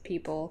hobbies with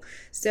people.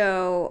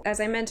 So, as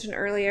I mentioned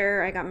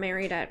earlier, I got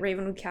married at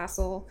Ravenwood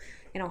Castle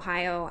in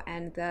Ohio,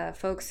 and the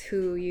folks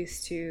who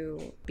used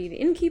to be the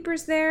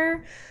innkeepers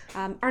there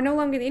are no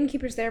longer the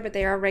innkeepers there, but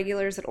they are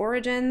regulars at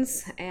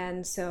Origins.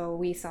 And so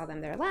we saw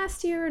them there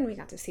last year, and we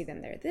got to see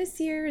them there this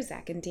year,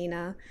 Zach and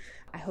Dina.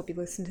 I hope you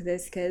listen to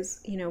this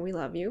because, you know, we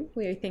love you.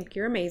 We think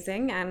you're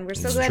amazing, and we're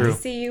so glad to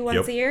see you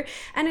once a year.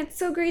 And it's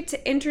so great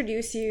to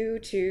introduce you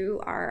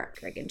to our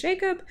Greg and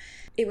Jacob.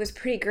 It was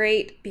pretty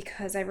great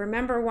because I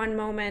remember one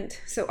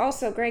moment. So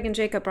also Greg and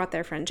Jacob brought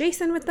their friend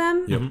Jason with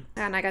them,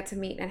 and I got to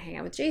meet and hang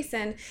out with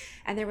Jason.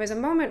 And there was a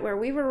moment where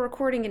we were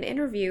recording an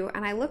interview,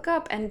 and I look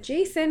up, and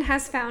Jason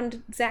has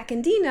found Zach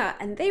and Dina,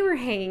 and they were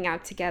hanging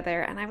out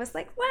together. And I was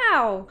like,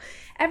 wow,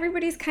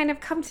 everybody's kind of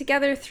come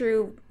together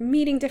through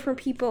meeting different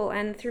people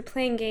and through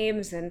playing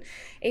games and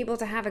able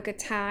to have a good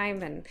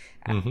time.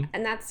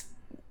 And that's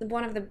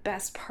one of the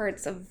best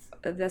parts of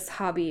this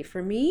hobby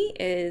for me,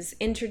 is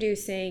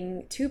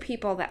introducing two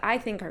people that I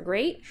think are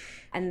great,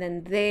 and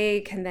then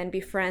they can then be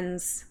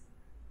friends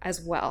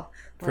as well.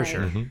 For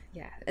sure.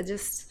 Yeah, it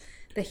just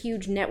the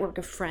huge network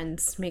of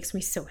friends makes me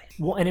so happy.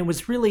 Well, and it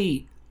was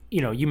really, you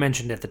know, you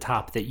mentioned at the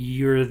top that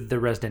you're the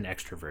resident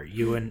extrovert.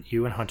 You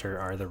and Hunter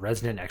are the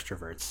resident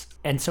extroverts.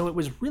 And so it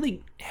was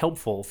really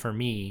helpful for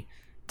me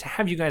to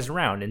have you guys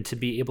around and to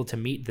be able to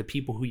meet the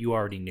people who you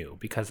already knew,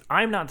 because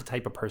I'm not the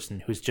type of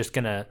person who's just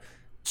going to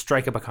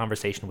strike up a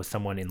conversation with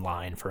someone in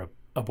line for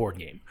a board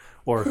game,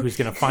 or who's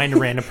going to find a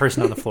random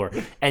person on the floor.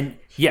 And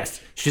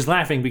yes, she's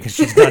laughing because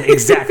she's done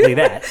exactly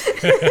that.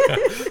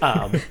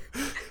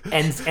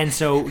 And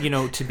so, you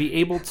know, to be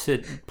able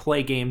to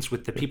play games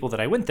with the people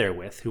that I went there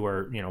with, who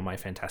are, you know, my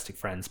fantastic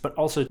friends, but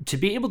also to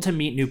be able to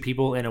meet new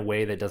people in a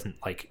way that doesn't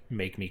like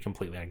make me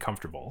completely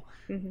uncomfortable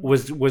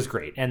was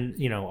great. And,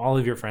 you know, all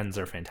of your friends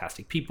are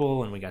fantastic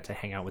people, and we got to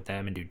hang out with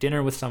them and do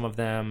dinner with some of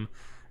them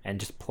and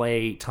just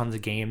play tons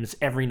of games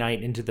every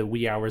night into the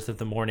wee hours of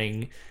the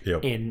morning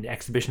in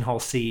Exhibition Hall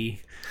C.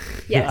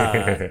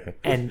 Yes.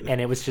 And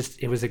it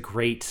was a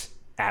great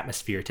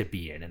atmosphere to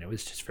be in, and it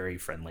was just very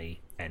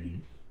friendly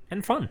and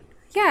fun.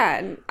 Yeah,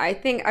 and I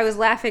think I was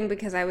laughing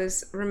because I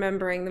was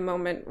remembering the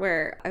moment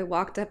where I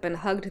walked up and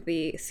hugged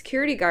the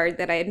security guard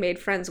that I had made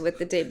friends with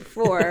the day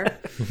before.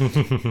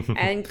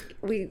 And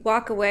we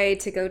walk away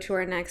to go to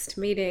our next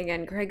meeting,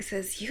 and Greg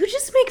says, "You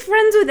just make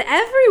friends with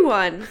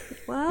everyone."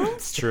 Well,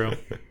 It's true.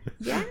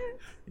 yeah,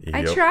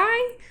 I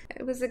try.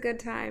 It was a good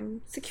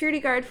time. Security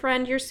guard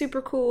friend, you're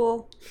super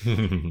cool.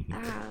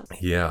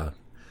 Yeah.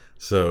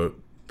 So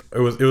it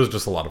was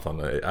just a lot of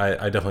fun.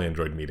 I definitely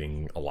enjoyed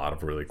meeting a lot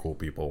of really cool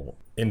people.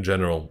 In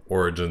general,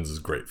 Origins is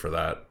great for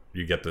that.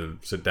 You get to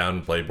sit down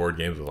and play board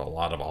games with a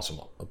lot of awesome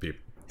people.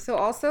 So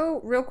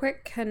also, real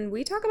quick, can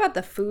we talk about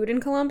the food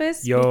in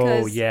Columbus? Yo,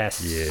 Because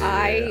yes. Yeah.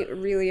 I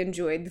really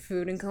enjoyed the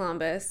food in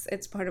Columbus.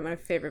 It's part of my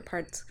favorite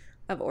parts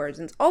of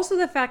Origins. Also,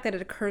 the fact that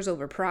it occurs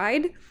over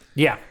Pride,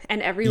 Yeah,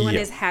 and everyone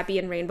is happy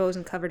in rainbows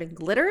and covered in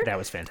glitter. that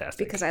was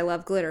fantastic. Because I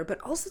love glitter. But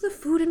also, the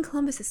food in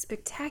Columbus is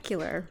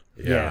spectacular.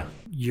 Yeah.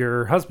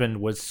 Your husband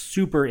was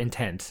super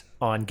intent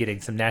on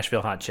getting some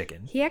Nashville hot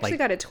chicken. He actually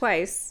got it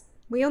twice.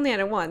 We only had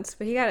it once,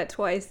 but he got it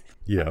twice.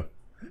 Yeah.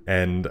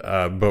 And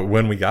but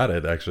when we got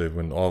it, actually,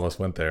 when all of us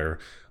went there,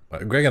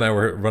 Greg and I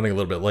were running a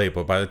little bit late,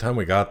 but by the time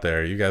we got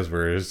there, you guys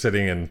were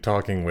sitting and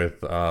talking with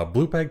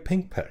Blue Peg,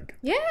 Pink Peg.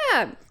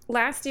 Yeah.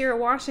 Last year at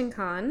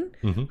Washington,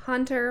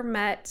 Hunter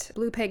met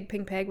Blue Peg,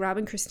 Pink Peg, Rob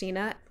and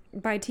Christina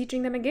by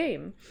teaching them a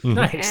game.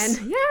 Nice.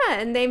 And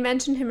and they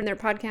mentioned him in their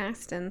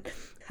podcast, and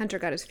Hunter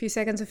got his few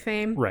seconds of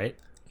fame. Right.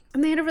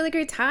 And they had a really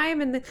great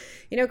time. And,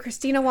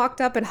 Christina walked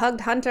up and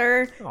hugged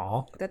Hunter.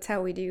 Aw. That's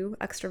how we do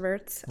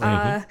extroverts.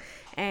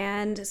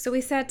 And so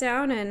we sat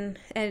down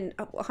and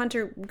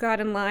Hunter got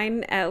in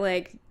line at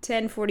like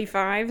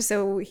 10:45.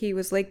 So he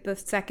was like the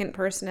second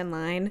person in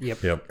line.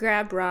 Yep.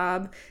 Grabbed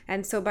Rob.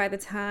 And so by the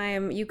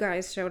time you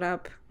guys showed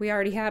up, we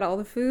already had all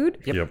the food.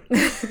 Yep.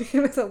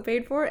 It was all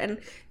paid for. And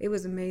it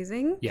was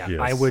amazing. Yeah, Yes.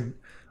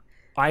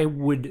 I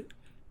would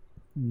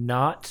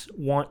not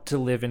want to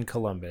live in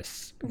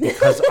Columbus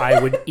because I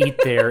would eat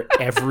there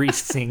every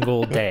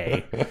single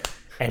day,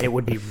 and it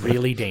would be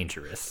really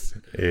dangerous.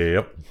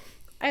 Yep.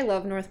 I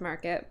love North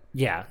Market.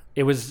 Yeah,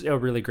 it was a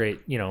really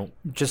great,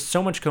 just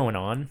so much going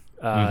on.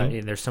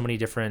 There's so many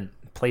different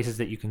places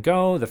that you can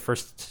go. The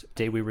first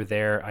day we were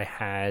there, I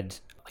had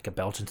like a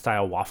Belgian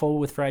style waffle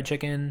with fried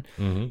chicken,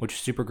 which was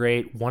super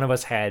great. One of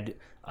us had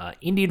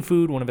Indian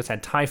food, one of us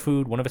had Thai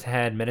food, one of us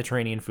had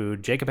Mediterranean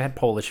food. Jacob had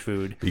Polish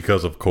food.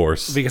 Because of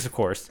course.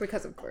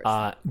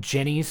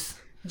 Jenny's.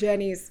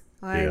 Jenny's.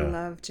 I Yeah.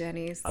 love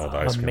Jenny's. Oh, the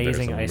ice cream there is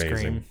Amazing ice amazing.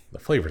 cream. The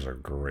flavors are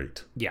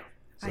great. Yeah.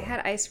 I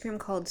had ice cream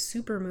called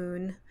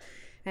Supermoon,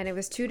 and it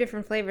was 2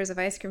 different flavors of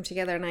ice cream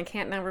together, and I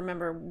can't now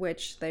remember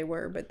which they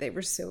were, but they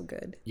were so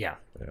good. Yeah.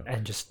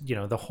 And just,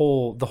 the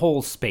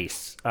whole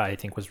space, I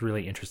think, was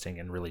really interesting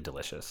and really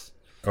delicious.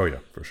 Oh yeah,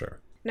 for sure.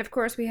 And of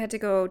course, we had to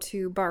go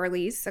to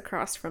Barley's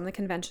across from the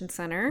convention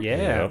center.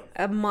 Yeah. Yep.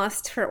 A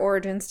must for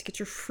Origins to get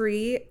your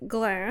free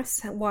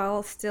glass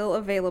while still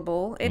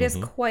available. It is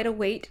quite a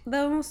wait,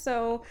 though,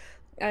 so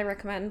I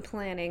recommend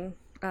planning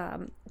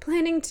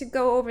to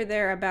go over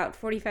there about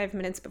 45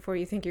 minutes before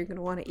you think you're going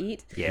to want to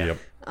eat. Yeah.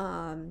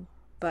 Yep.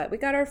 But we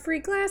got our free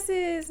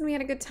glasses and we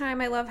had a good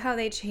time. I love how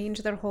they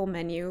changed their whole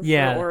menu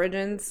Yeah. for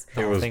Origins.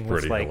 It was Thing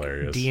pretty was like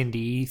hilarious.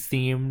 D&D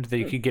themed that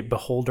you could get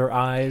beholder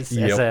eyes.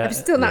 Yep. I'm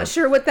still not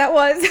sure what that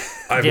was.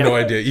 I have Yeah. no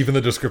idea. Even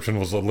the description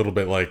was a little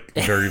bit like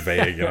very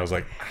vague, and I was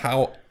like,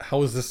 "How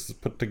is this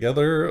put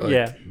together? Like,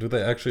 Yeah. do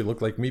they actually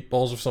look like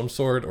meatballs of some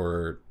sort,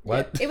 or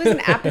what?" It was an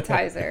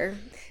appetizer.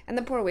 And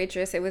the poor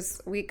waitress,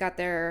 we got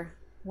there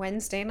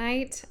Wednesday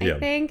night, I Yeah.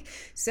 think.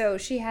 So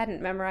she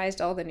hadn't memorized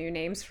all the new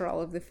names for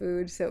all of the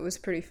food, so it was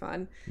pretty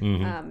fun.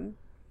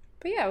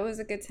 But yeah, it was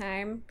a good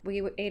time.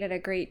 We ate at a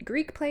great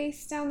Greek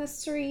place down the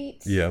street.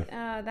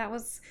 Yeah. That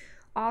was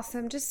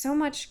awesome. Just so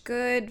much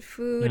good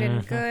food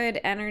and good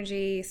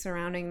energy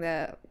surrounding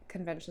the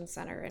convention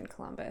center in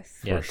Columbus.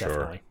 Yeah, For sure.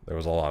 definitely. There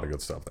was a lot of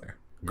good stuff there.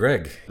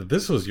 Greg,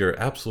 this was your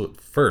absolute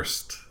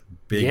first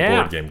big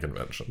Yeah. board game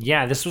convention.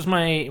 Yeah, this was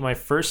my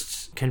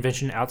first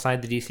convention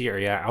outside the DC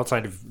area,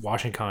 outside of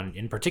WashingCon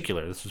in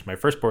particular. This was my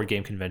first board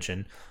game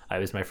convention. It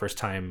was my first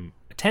time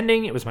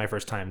attending. It was my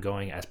first time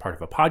going as part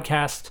of a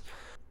podcast,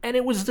 and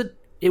it was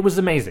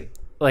amazing.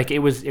 Like it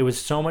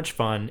was so much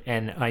fun,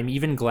 and I'm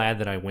even glad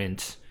that I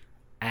went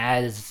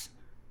as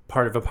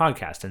part of a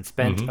podcast and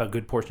spent a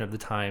good portion of the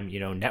time,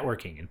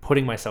 networking and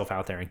putting myself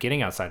out there and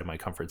getting outside of my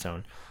comfort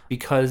zone,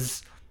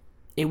 because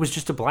it was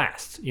just a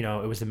blast.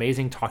 It was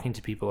amazing talking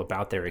to people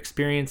about their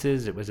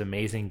experiences. It was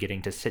amazing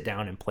getting to sit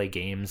down and play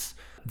games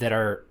that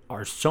are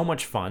so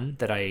much fun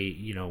that I,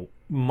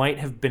 might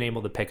have been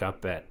able to pick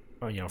up at,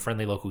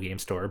 friendly local game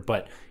store.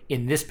 But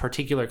in this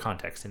particular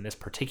context, in this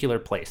particular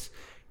place,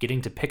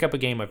 getting to pick up a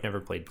game I've never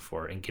played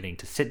before and getting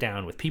to sit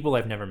down with people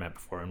I've never met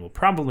before and will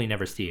probably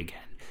never see again.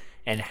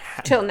 And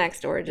Till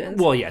next Origins.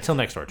 Well, yeah, till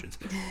next Origins.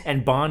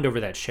 And bond over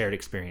that shared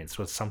experience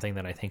was something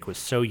that I think was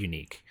so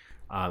unique.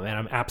 And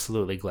I'm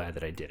absolutely glad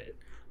that I did it.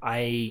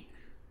 I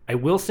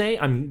will say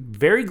I'm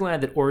very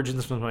glad that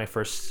Origins was my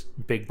first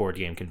big board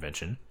game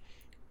convention.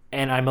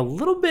 And I'm a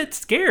little bit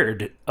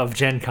scared of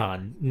Gen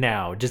Con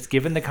now, just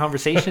given the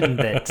conversation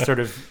that sort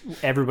of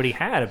everybody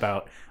had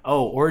about,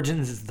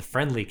 Origins is the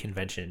friendly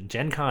convention.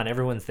 Gen Con,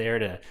 everyone's there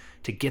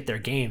to get their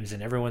games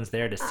and everyone's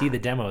there to see the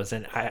demos.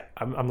 And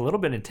I'm a little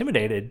bit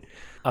intimidated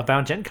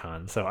about Gen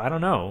Con, so I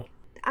don't know.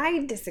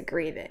 I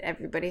disagree that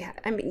everybody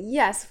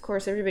yes, of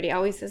course, everybody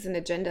always has an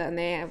agenda and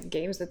they have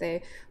games that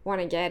they want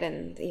to get,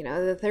 and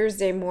the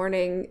Thursday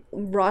morning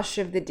rush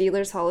of the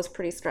dealer's hall is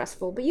pretty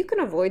stressful, but you can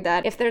avoid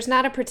that. If there's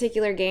not a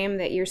particular game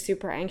that you're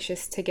super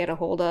anxious to get a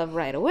hold of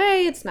right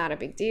away, it's not a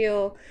big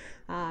deal.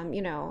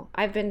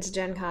 I've been to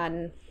Gen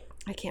Con,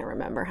 I can't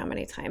remember how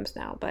many times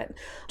now, but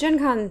Gen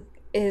Con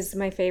is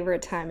my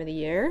favorite time of the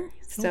year.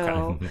 So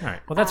Okay. All right.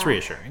 Well, that's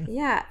reassuring.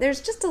 yeah,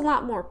 there's just a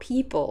lot more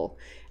people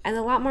and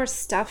a lot more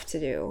stuff to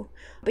do.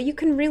 But you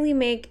can really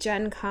make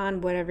Gen Con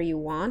whatever you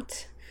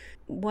want.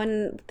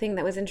 One thing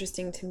that was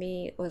interesting to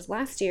me was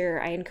last year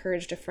I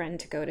encouraged a friend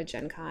to go to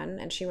Gen Con,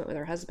 and she went with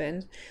her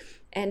husband.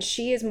 And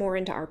she is more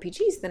into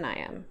RPGs than I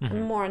am.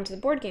 I'm more onto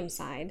the board game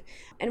side.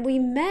 And we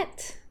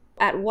met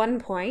at one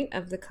point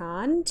of the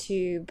con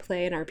to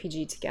play an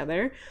RPG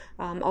together,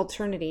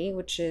 Alternity,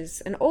 which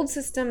is an old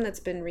system that's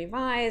been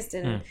revised,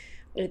 and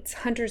it's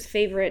Hunter's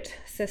favorite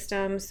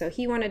system, so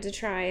he wanted to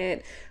try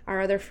it.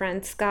 Our other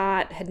friend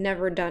Scott had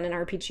never done an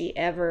RPG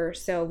ever,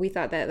 so we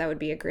thought that would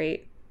be a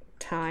great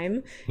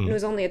time. It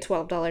was only a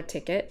 $12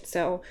 ticket.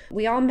 So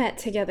we all met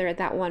together at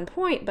that one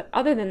point. But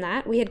other than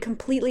that, we had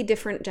completely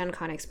different Gen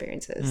Con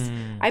experiences.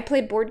 I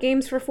played board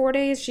games for 4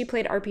 days. She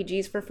played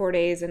RPGs for 4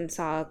 days and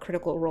saw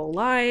Critical Role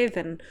live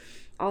and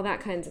all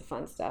that kinds of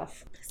fun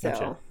stuff. So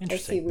Gotcha. I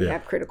see we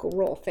have Critical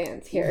Role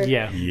fans here.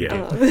 Yeah.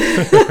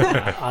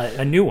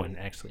 A new one,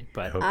 actually.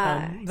 But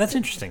that's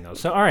interesting, though.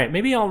 So, all right,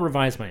 maybe I'll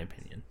revise my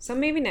opinion. So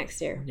maybe next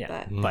year. Yeah,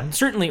 But but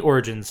certainly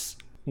Origins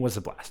was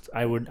a blast.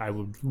 I would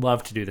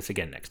love to do this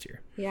again next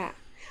year. yeah.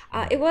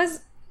 It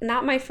was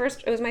not my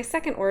first, it was my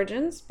second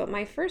Origins, but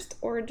my first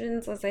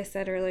Origins, as I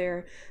said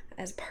earlier,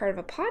 as part of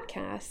a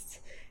podcast.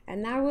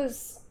 And that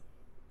was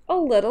a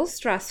little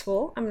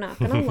stressful, I'm not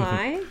gonna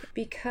lie,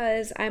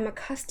 because I'm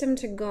accustomed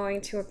to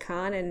going to a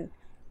con and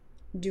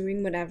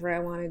doing whatever I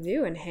want to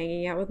do and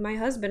hanging out with my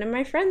husband and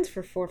my friends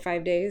for 4 or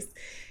 5 days,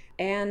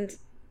 and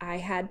I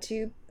had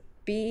to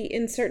be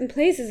in certain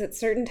places at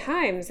certain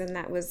times, and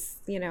that was,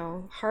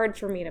 hard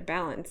for me to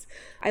balance.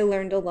 I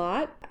learned a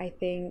lot. I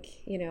think,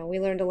 we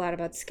learned a lot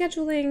about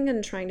scheduling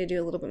and trying to do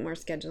a little bit more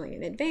scheduling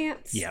in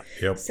advance.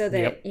 Yep. So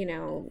that,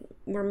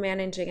 we're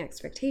managing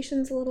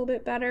expectations a little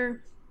bit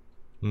better.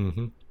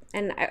 Mm-hmm.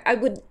 And I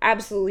would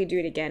absolutely do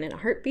it again in a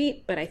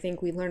heartbeat, but I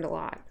think we learned a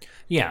lot.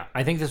 Yeah,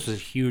 I think this was a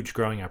huge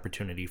growing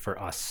opportunity for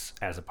us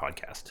as a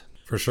podcast.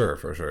 For sure.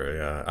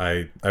 Yeah,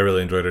 I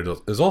really enjoyed it.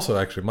 It was also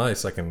actually my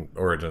second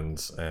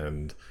Origins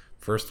and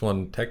first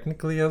one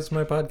technically as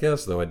my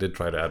podcast, though I did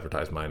try to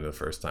advertise mine the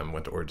first time I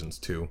went to Origins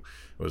 2.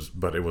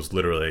 But it was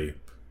literally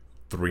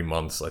 3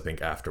 months, I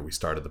think, after we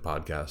started the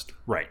podcast.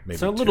 Right. Maybe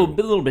so a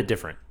little bit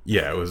different.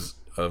 Yeah, it was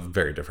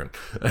very different.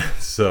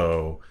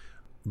 So,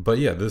 but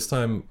yeah, this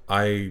time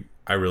I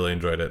really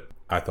enjoyed it.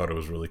 I thought it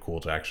was really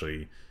cool to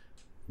actually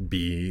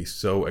be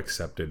so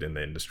accepted in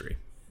the industry.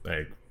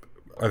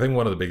 I think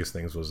one of the biggest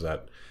things was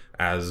that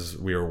as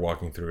we were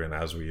walking through and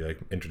as we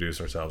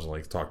introduced ourselves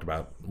and talked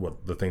about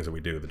what the things that we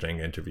do, the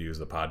Jenga interviews,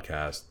 the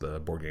podcast, the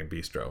Board Game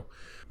Bistro,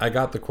 I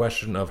got the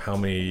question of how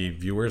many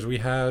viewers we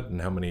had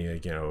and how many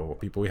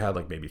people we had,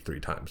 maybe 3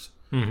 times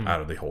out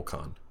of the whole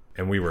con,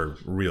 and we were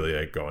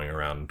really going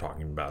around and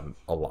talking about it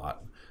a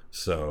lot.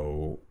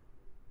 So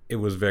it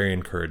was very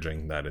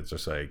encouraging that it's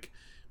just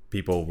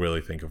people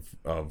really think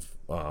of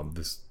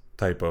this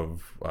type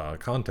of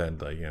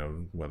content,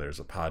 whether it's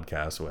a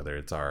podcast, whether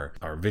it's our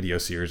video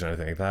series or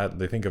anything like that,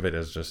 they think of it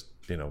as just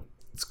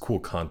it's cool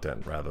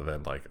content rather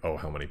than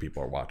how many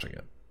people are watching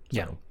it.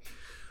 Yeah.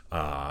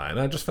 And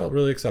I just felt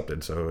really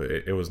accepted, so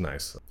it was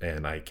nice,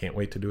 and I can't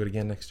wait to do it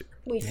again next year.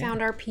 We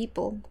found our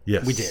people.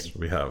 Yes, we did.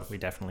 We have. We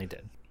definitely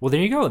did. Well, there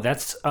you go.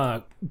 That's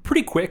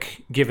pretty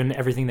quick, given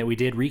everything that we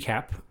did,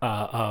 recap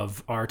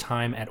of our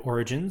time at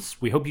Origins.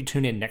 We hope you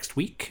tune in next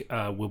week.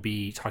 We'll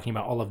be talking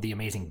about all of the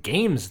amazing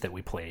games that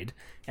we played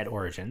at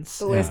Origins.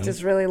 The list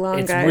is really long,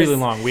 it's guys. It's really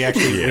long. We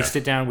actually we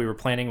sit down, we were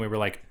planning, we were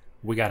like,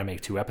 we got to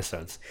make 2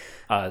 episodes.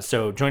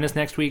 So join us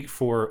next week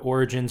for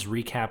Origins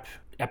Recap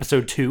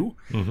Episode 2.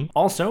 Mm-hmm.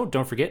 Also,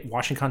 don't forget,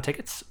 WashingCon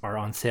tickets are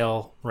on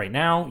sale right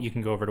now. You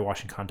can go over to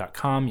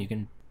WashingCon.com. You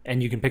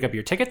can pick up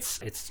your tickets.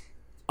 It's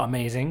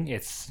amazing.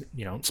 It's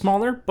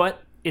smaller,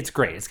 but it's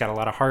great. It's got a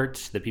lot of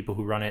heart. The people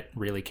who run it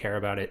really care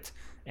about it,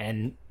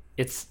 and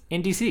it's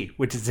in DC,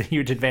 which is a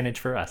huge advantage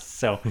for us.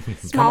 So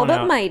small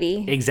but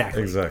mighty.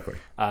 Exactly. So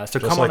just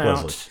come on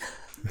out.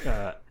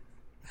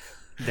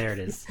 There it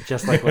is.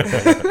 Just like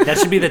Leslie. That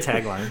should be the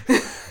tagline.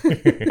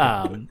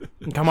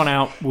 Come on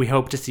out. We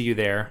hope to see you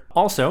there.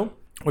 Also,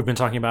 we've been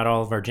talking about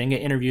all of our Jenga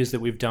interviews that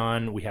we've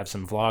done. We have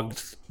some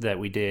vlogs that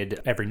we did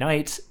every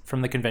night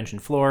from the convention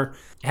floor.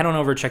 Head on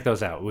over, check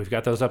those out. We've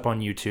got those up on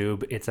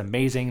YouTube. It's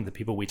amazing. The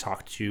people we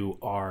talked to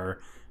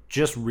are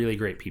just really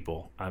great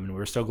people.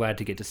 We're so glad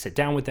to get to sit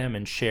down with them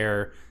and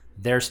share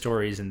their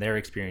stories and their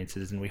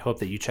experiences. And we hope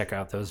that you check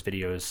out those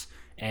videos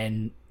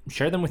and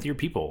share them with your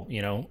people.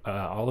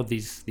 All of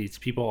these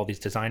people, all these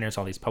designers,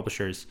 all these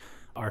publishers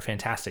are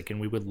fantastic, and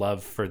we would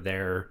love for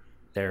their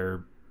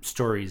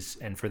stories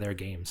and for their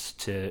games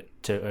to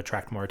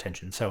attract more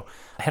attention. So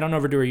head on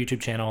over to our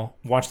YouTube channel,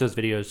 watch those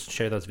videos,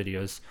 share those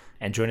videos,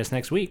 and join us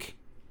next week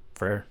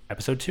for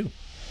episode 2.